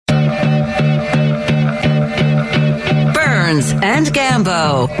Burns and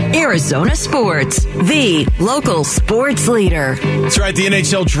Gambo. Arizona Sports, the local sports leader. That's right. The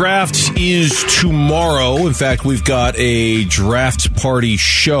NHL draft is tomorrow. In fact, we've got a draft party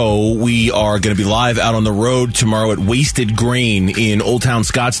show. We are going to be live out on the road tomorrow at Wasted Grain in Old Town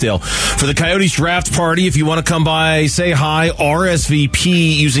Scottsdale for the Coyotes draft party. If you want to come by, say hi,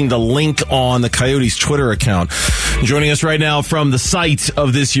 RSVP using the link on the Coyotes Twitter account. Joining us right now from the site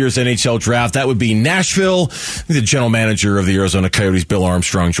of this year's NHL draft, that would be Nashville. The general manager of the Arizona Coyotes, Bill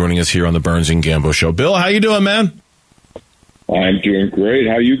Armstrong, joining us here on the Burns and Gambo Show. Bill, how you doing, man? I'm doing great.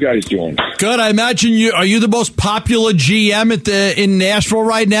 How you guys doing? Good. I imagine are you the most popular GM in Nashville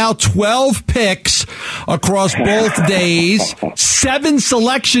right now? 12 picks across both days, 7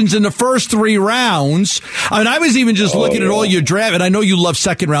 selections in the first 3 rounds. I mean, I was even just looking at all your draft, and I know you love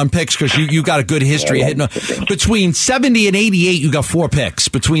second-round picks because you got a good history. Between 70 and 88, you got 4 picks.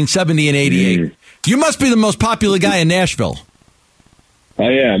 Between 70 and 88. You must be the most popular guy in Nashville.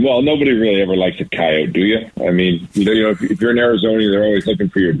 I am. Well, nobody really ever likes a coyote, do you? I mean, if you're in Arizona, they're always looking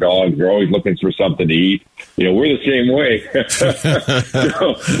for your dogs. They're always looking for something to eat. We're the same way.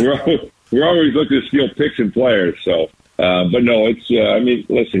 We're always looking to steal picks and players. So, but no, it's. I mean,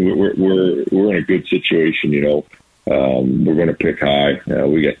 listen, we're in a good situation. We're going to pick high.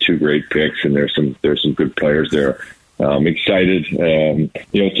 We got 2 great picks, and there's some good players there. I'm excited.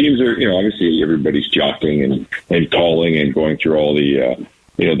 Teams are, obviously everybody's jockeying and calling and going through all the,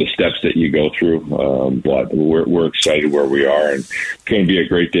 the steps that you go through. But we're excited where we are, and it's going to be a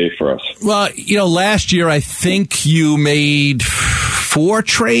great day for us. Well, last year I think you made 4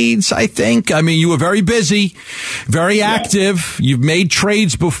 trades, I think. I mean, you were very busy, very active. Yeah. You've made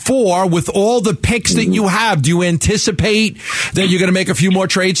trades before. With all the picks that you have, do you anticipate that you're going to make a few more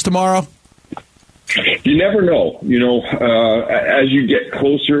trades tomorrow? You never know. As you get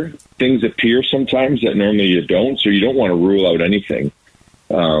closer, things appear sometimes that normally you don't, so you don't want to rule out anything.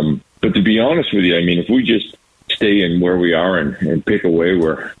 But to be honest with you, I mean, if we just stay in where we are and pick away,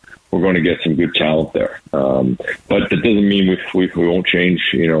 we're going to get some good talent there. But that doesn't mean we won't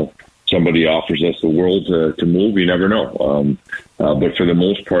change. Somebody offers us the world to move. You never know. But for the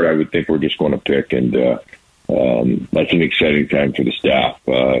most part, I would think we're just going to pick, and that's an exciting time for the staff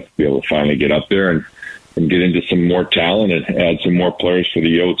to be able to finally get up there and get into some more talent and add some more players for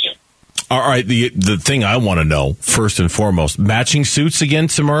the Yotes. All right, the thing I want to know, first and foremost, matching suits again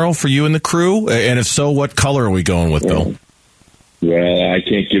tomorrow for you and the crew? And if so, what color are we going with, Bill? Well, I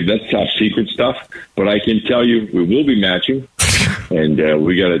can't give that top secret stuff, but I can tell you we will be matching. And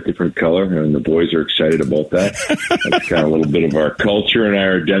we got a different color, and the boys are excited about that. That's kind of a little bit of our culture and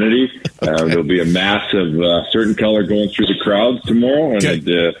our identity. There'll be a mass of certain color going through the crowds tomorrow, and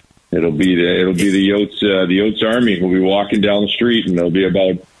it'll be the Yotes Army. We'll be walking down the street, and there'll be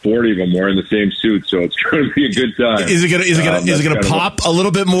about 40 of them wearing the same suit, so it's going to be a good time. Is it going to pop a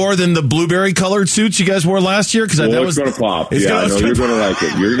little bit more than the blueberry colored suits you guys wore last year? Because it's going to pop. You're going to like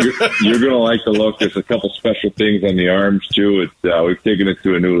it. You're going to like the look. There's a couple special things on the arms too. We've taken it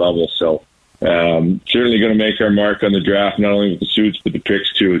to a new level. So certainly going to make our mark on the draft, not only with the suits but the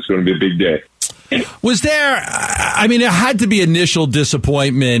picks too. It's going to be a big day. Was there, I mean, it had to be initial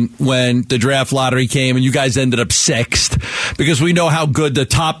disappointment when the draft lottery came and you guys ended up 6th, because we know how good the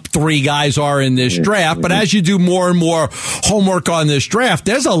top 3 guys are in this draft. But as you do more and more homework on this draft,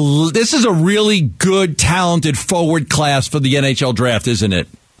 this is a really good, talented forward class for the NHL draft, isn't it?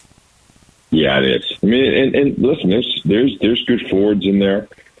 Yeah, it is. I mean, and listen, there's good forwards in there.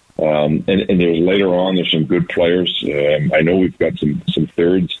 And there's later on, there's some good players. I know we've got some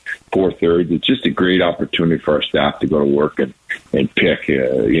 4 thirds. It's just a great opportunity for our staff to go to work and pick.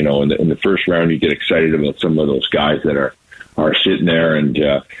 In the first round, you get excited about some of those guys that are sitting there. And,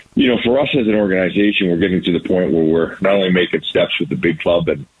 for us as an organization, we're getting to the point where we're not only making steps with the big club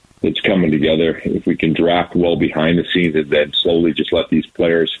and it's coming together. If we can draft well behind the scenes and then slowly just let these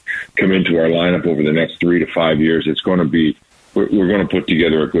players come into our lineup over the next 3 to 5 years, it's going to be, we're going to put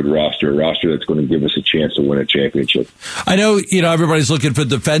together a good roster that's going to give us a chance to win a championship. I know, everybody's looking for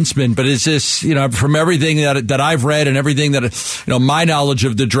defensemen, but it's just, from everything that I've read and everything that, my knowledge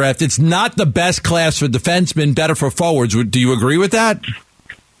of the draft, it's not the best class for defensemen, better for forwards. Do you agree with that?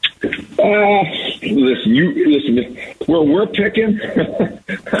 Listen, where we're picking,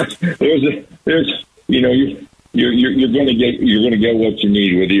 you're going to get what you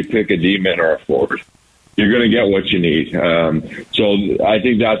need, whether you pick a D-man or a forward. You're going to get what you need. So I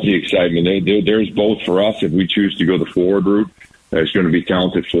think that's the excitement. There's both for us. If we choose to go the forward route, there's going to be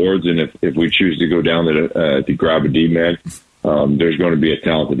talented forwards. And if we choose to go down to grab a D-man, there's going to be a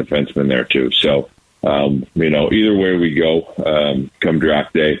talented defenseman there too. So, either way we go, come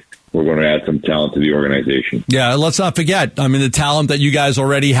draft day, we're going to add some talent to the organization. Yeah, let's not forget, I mean, the talent that you guys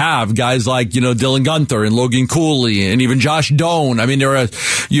already have, guys like, Dylan Guenther and Logan Cooley and even Josh Doan. I mean,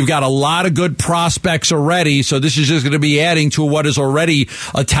 you've got a lot of good prospects already, so this is just going to be adding to what is already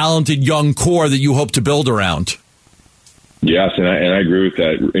a talented young core that you hope to build around. Yes, and I agree with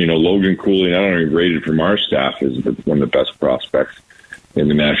that. Logan Cooley, not only rated from our staff as one of the best prospects in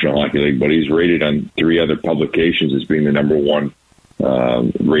the National Hockey League, but he's rated on 3 other publications as being the number 1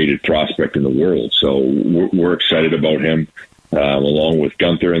 rated prospect in the world. So we're excited about him, along with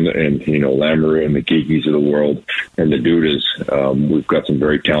Guenther and Lamoureux and the Geekies of the world and the Dudas. We've got some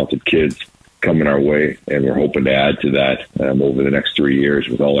very talented kids coming our way, and we're hoping to add to that over the next 3 years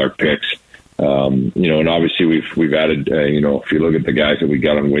with all our picks. And obviously we've added, if you look at the guys that we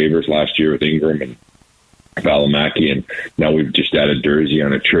got on waivers last year with Ingram and Valimaki, and now we've just added Dursey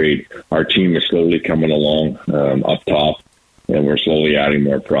on a trade. Our team is slowly coming along up top, and we're slowly adding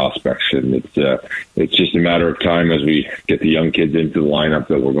more prospects. And it's just a matter of time as we get the young kids into the lineup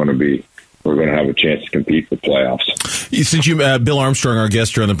that we're going to have a chance to compete for playoffs. Since you, Bill Armstrong, our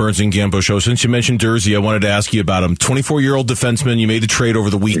guest here on the Burns and Gambo show, since you mentioned Dursey, I wanted to ask you about him. 24-year-old defenseman. You made the trade over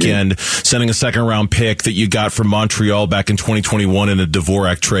the weekend, sending a second-round pick that you got from Montreal back in 2021 in a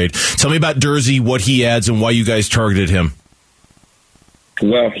Dvorak trade. Tell me about Dursey, what he adds, and why you guys targeted him.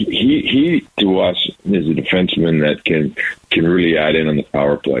 Well, he to us is a defenseman that can really add in on the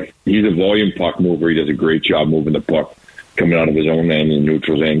power play. He's a volume puck mover. He does a great job moving the puck, coming out of his own end and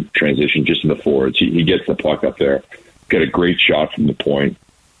neutral end transition just in the forwards. He gets the puck up there, got a great shot from the point.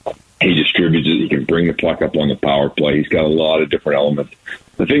 He distributes it. He can bring the puck up on the power play. He's got a lot of different elements.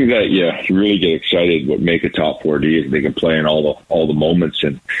 The thing that you really get excited what make a top 4D is they can play in all the moments,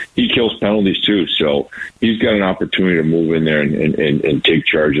 and he kills penalties too. So he's got an opportunity to move in there and take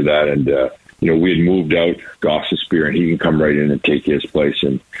charge of that. And we had moved out Gossespear, and he can come right in and take his place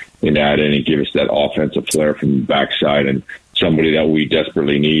and add in and give us that offensive flair from the backside, and somebody that we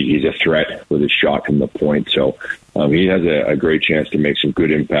desperately need. He's a threat with his shot from the point. So he has a great chance to make some good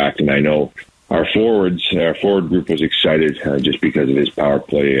impact. And I know our forward group was excited just because of his power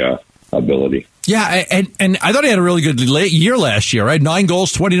play ability. Yeah, and I thought he had a really good year last year, right? 9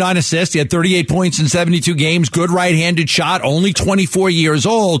 goals, 29 assists. He had 38 points in 72 games. Good right-handed shot. Only 24 years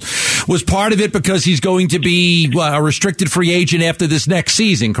old. Was part of it because he's going to be a restricted free agent after this next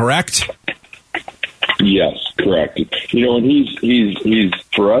season, correct? Yes, correct. And he's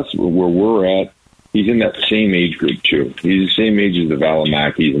for us where we're at. He's in that same age group too. He's the same age as the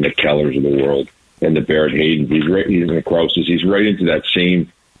Valimakis and the Kellers of the world and the Barrett Haydens. He's in the Krauses. He's right into that same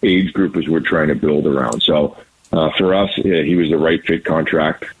age group as we're trying to build around. So for us, he was the right fit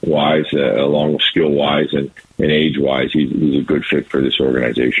contract-wise, along with skill-wise and age-wise. He's a good fit for this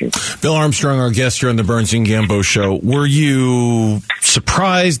organization. Bill Armstrong, our guest here on the Burns and Gambo show. Were you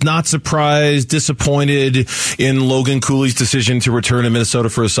surprised, not surprised, disappointed in Logan Cooley's decision to return to Minnesota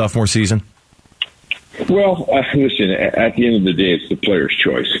for his sophomore season? Well, listen, at the end of the day, it's the player's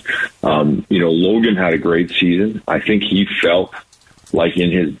choice. Logan had a great season. I think he felt like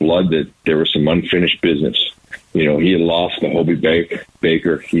in his blood that there was some unfinished business. He had lost to Hobey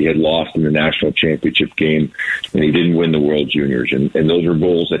Baker. He had lost in the national championship game, and he didn't win the World Juniors. And those are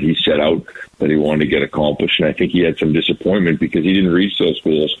goals that he set out that he wanted to get accomplished. And I think he had some disappointment because he didn't reach those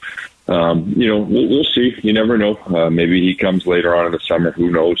goals. We'll see. You never know. Maybe he comes later on in the summer.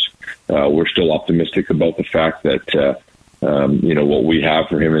 Who knows? We're still optimistic about the fact that, what we have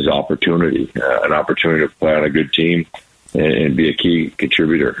for him is opportunity, an opportunity to play on a good team and be a key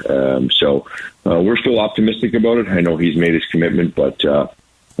contributor. So we're still optimistic about it. I know he's made his commitment, but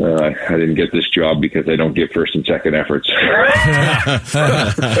I didn't get this job because I don't get first and second efforts. I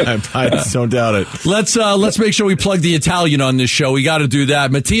don't doubt it. Let's make sure we plug the Italian on this show. We got to do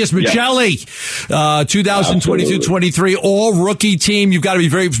that. Mattias Michelli, 2022-23 all-rookie team. You've got to be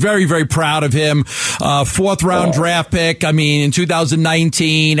very, very, very proud of him. 4th round draft pick. I mean, in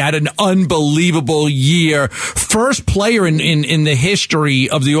 2019, had an unbelievable year. First player in the history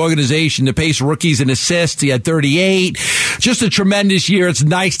of the organization to pace rookies in assists. He had 38. Just a tremendous year. It's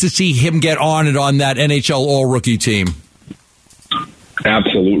nice to see him get honored on that NHL all-rookie team.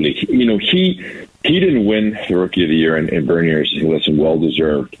 Absolutely. He didn't win the Rookie of the Year in Bernier's. Listen,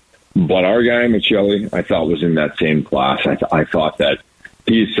 well-deserved. But our guy, Michelli, I thought was in that same class. I thought that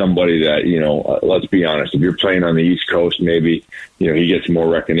he's somebody that, let's be honest, if you're playing on the East Coast, maybe, he gets more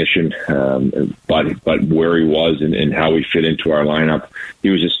recognition. But where he was and how he fit into our lineup, he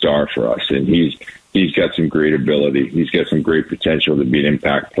was a star for us. And he's got some great ability. He's got some great potential to be an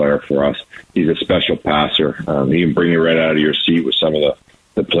impact player for us. He's a special passer. He can bring you right out of your seat with some of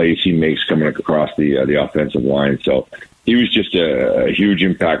the plays he makes coming across the offensive line. So he was just a huge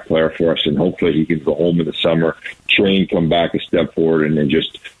impact player for us, and hopefully he can go home in the summer, train, come back a step forward, and then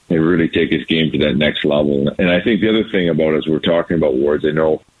just really take his game to that next level. And I think the other thing about, as we're talking about awards, I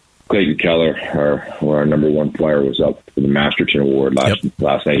know Clayton Keller, our number one player, was up for the Masterton Award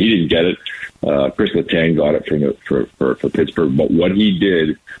last night. He didn't get it. Chris Letang got it for Pittsburgh. But what he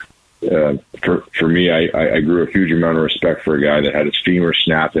did, for me, I grew a huge amount of respect for a guy that had his femur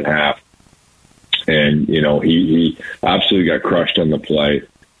snapped in half. And, he absolutely got crushed on the play,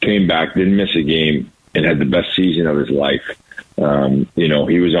 came back, didn't miss a game, and had the best season of his life.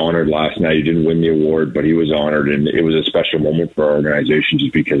 He was honored last night. He didn't win the award, but he was honored, and it was a special moment for our organization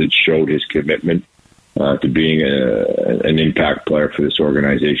just because it showed his commitment to being an impact player for this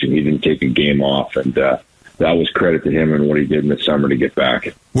organization. He didn't take a game off, and that was credit to him and what he did in the summer to get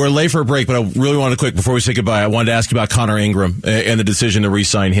back. We're late for a break, but I really wanted to quick, before we say goodbye, I wanted to ask you about Connor Ingram and the decision to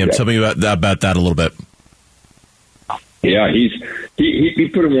re-sign him. Yeah. Tell me about that a little bit. Yeah, he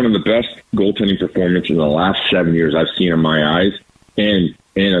put in one of the best goaltending performances in the last 7 years I've seen in my eyes and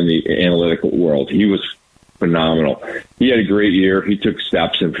in the analytical world. He was phenomenal. He had a great year. He took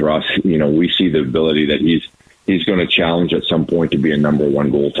steps, and for us, we see the ability that he's going to challenge at some point to be a number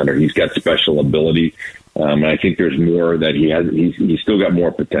one goaltender. He's got special ability, and I think there's more that he has. He's still got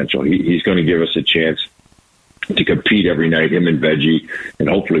more potential. He's going to give us a chance to compete every night, him and Veggie, and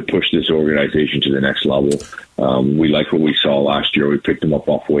hopefully push this organization to the next level. We like what we saw last year. We picked him up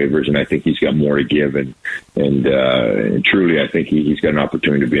off waivers, and I think he's got more to give. And truly, I think he's got an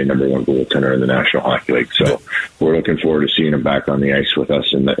opportunity to be a number one goaltender in the National Hockey League. So we're looking forward to seeing him back on the ice with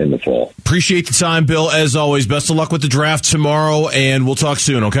us in the fall. Appreciate the time, Bill. As always, best of luck with the draft tomorrow, and we'll talk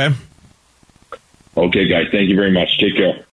soon, okay? Okay, guys. Thank you very much. Take care.